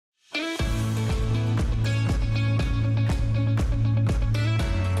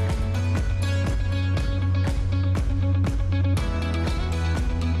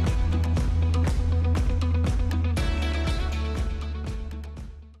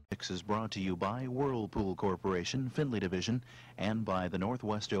6 is brought to you by Whirlpool Corporation, Findlay Division, and by the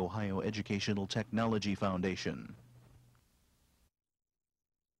Northwest Ohio Educational Technology Foundation.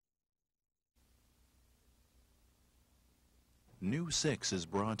 News 6 is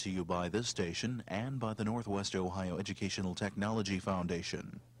brought to you by this station and by the Northwest Ohio Educational Technology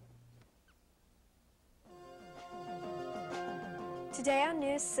Foundation. Today on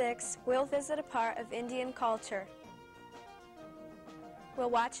News 6, we'll visit a part of Indian culture. We'll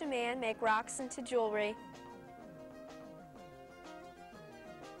watch a man make rocks into jewelry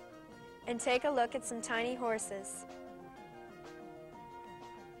and take a look at some tiny horses.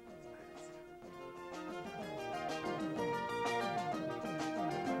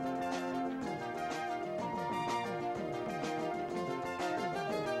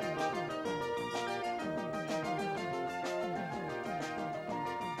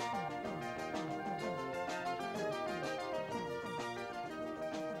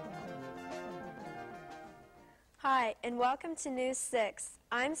 Hi, and welcome to News 6.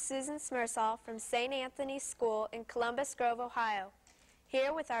 I'm Susan Smersall from St. Anthony's School in Columbus Grove, Ohio.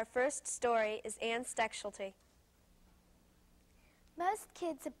 Here with our first story is Ann Stechschulte. Most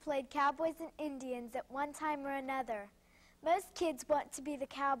kids have played cowboys and Indians at one time or another. Most kids want to be the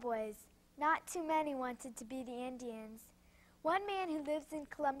cowboys. Not too many wanted to be the Indians. One man who lives in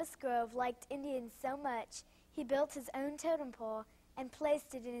Columbus Grove liked Indians so much, he built his own totem pole and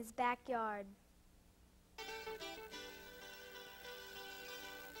placed it in his backyard.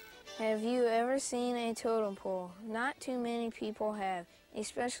 Have you ever seen a totem pole? Not too many people have,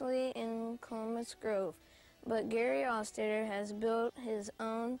 especially in Columbus Grove. But Gary Ostetter has built his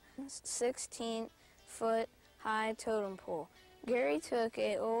own 16-foot high totem pole. Gary took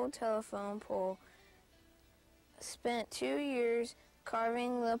an old telephone pole, spent 2 years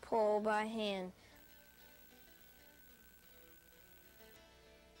carving the pole by hand.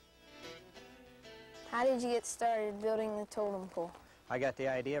 How did you get started building the totem pole? I got the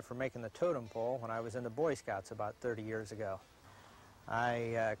idea for making the totem pole when I was in the Boy Scouts about 30 years ago. I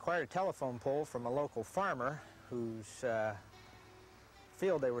acquired a telephone pole from a local farmer whose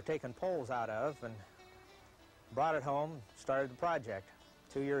field they were taking poles out of, and brought it home, started the project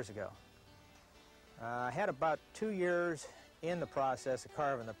 2 years ago. I had about 2 years in the process of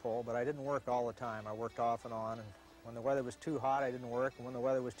carving the pole, but I didn't work all the time. I worked off and on, and when the weather was too hot, I didn't work, and when the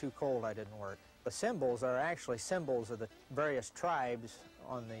weather was too cold, I didn't work. The symbols are actually symbols of the various tribes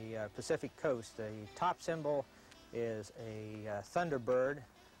on the Pacific coast. The top symbol is a thunderbird.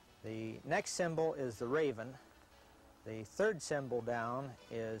 The next symbol is the raven. The third symbol down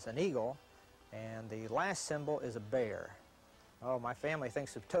is an eagle. And the last symbol is a bear. Oh, my family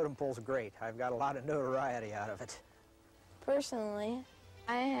thinks the totem pole's great. I've got a lot of notoriety out of it. Personally,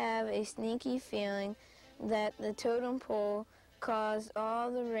 I have a sneaky feeling that the totem pole caused all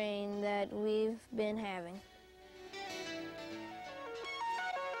the rain that we've been having.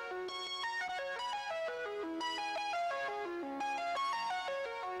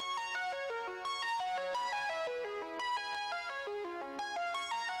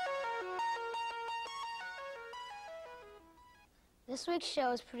 This week's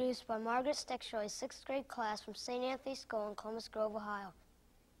show is produced by Margaret Stechschulte's 6th grade class from St. Anthony's School in Columbus Grove, Ohio.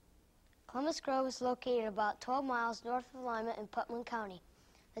 Columbus Grove is located about 12 miles north of Lima in Putnam County.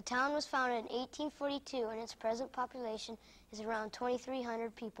 The town was founded in 1842 and its present population is around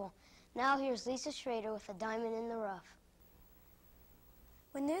 2,300 people. Now here's Lisa Schrader with a diamond in the rough.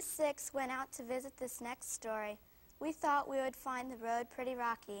 When News 6 went out to visit this next story, we thought we would find the road pretty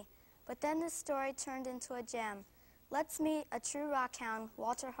rocky, but then this story turned into a gem. Let's meet a true rockhound,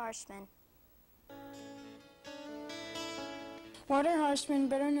 Walter Harshman. Walter Harshman,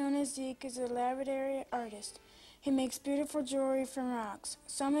 better known as Zeke, is a laboratory artist. He makes beautiful jewelry from rocks.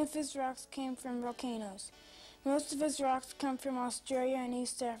 Some of his rocks came from volcanoes. Most of his rocks come from Australia and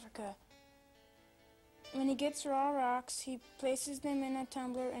East Africa. When he gets raw rocks, he places them in a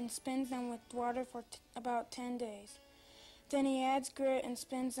tumbler and spins them with water for about 10 days. Then he adds grit and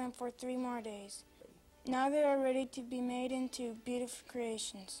spins them for 3 more days. Now they are ready to be made into beautiful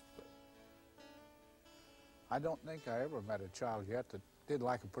creations. I don't think I ever met a child yet that didn't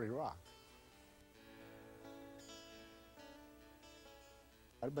like a pretty rock.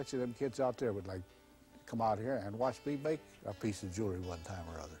 I bet you them kids out there would like to come out here and watch me make a piece of jewelry one time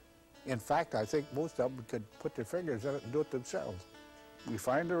or other. In fact, I think most of them could put their fingers in it and do it themselves. We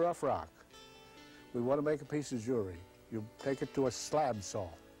find a rough rock. We want to make a piece of jewelry. You take it to a slab saw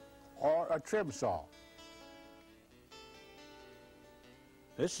or a trim saw.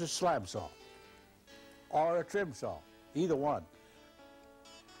 This is a slab saw or a trim saw, either one.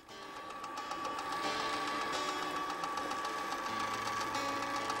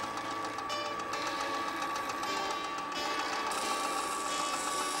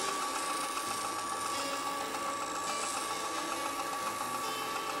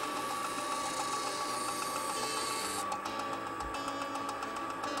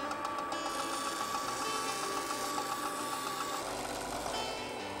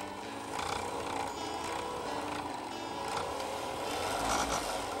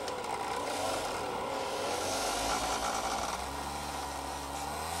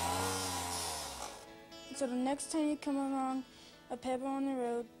 so the next time you come along a pebble on the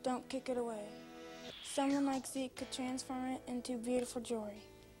road, don't kick it away. Someone like Zeke could transform it into beautiful jewelry.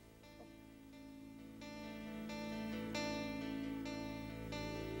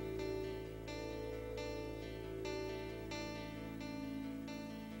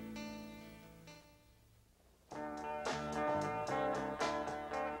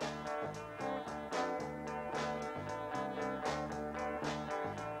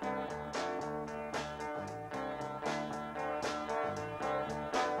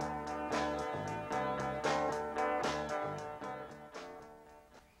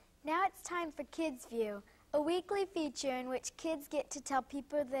 Now it's time for Kids View, a weekly feature in which kids get to tell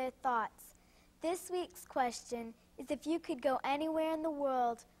people their thoughts. This week's question is, if you could go anywhere in the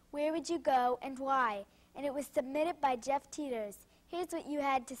world, where would you go and why? And it was submitted by Jeff Teeters. Here's what you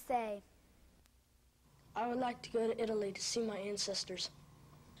had to say. I would like to go to Italy to see my ancestors.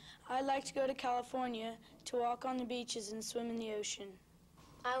 I'd like to go to California to walk on the beaches and swim in the ocean.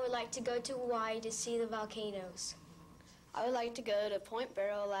 I would like to go to Hawaii to see the volcanoes. I would like to go to Point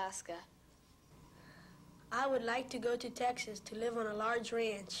Barrow, Alaska. I would like to go to Texas to live on a large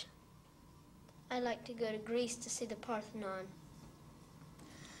ranch. I'd like to go to Greece to see the Parthenon.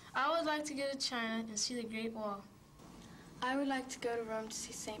 I would like to go to China and see the Great Wall. I would like to go to Rome to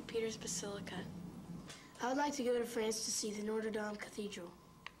see St. Peter's Basilica. I would like to go to France to see the Notre Dame Cathedral.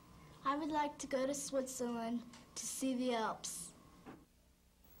 I would like to go to Switzerland to see the Alps.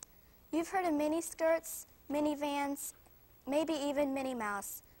 You've heard of miniskirts, minivans, maybe even Minnie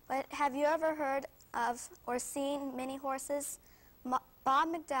Mouse, but have you ever heard of or seen mini horses? Bob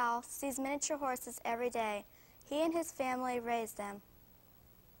McDowell sees miniature horses every day. He and his family raise them.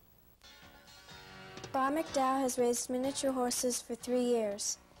 Bob McDowell has raised miniature horses for 3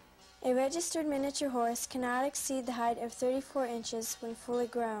 years. A registered miniature horse cannot exceed the height of 34 inches when fully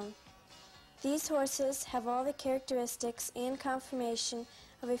grown. These horses have all the characteristics and conformation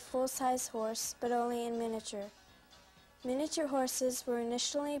of a full-size horse, but only in miniature. Miniature horses were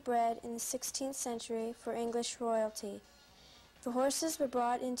initially bred in the 16th century for English royalty. The horses were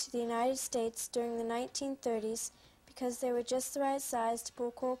brought into the United States during the 1930s because they were just the right size to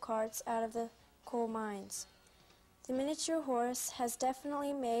pull coal carts out of the coal mines. The miniature horse has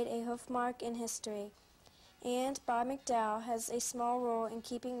definitely made a hoof mark in history, and Bob McDowell has a small role in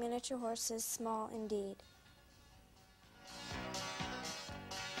keeping miniature horses small indeed.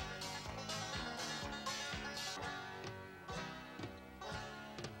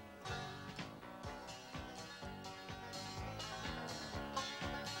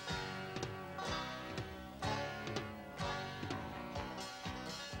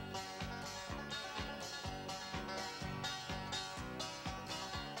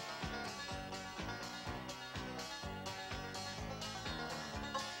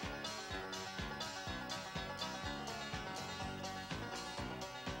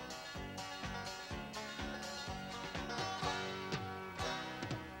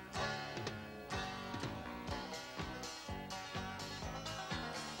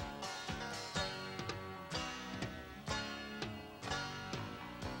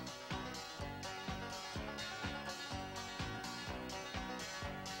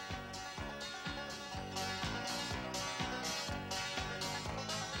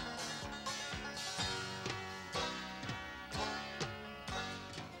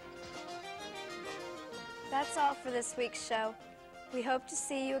 That's all for this week's show. We hope to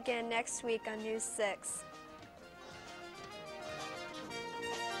see you again next week on News 6.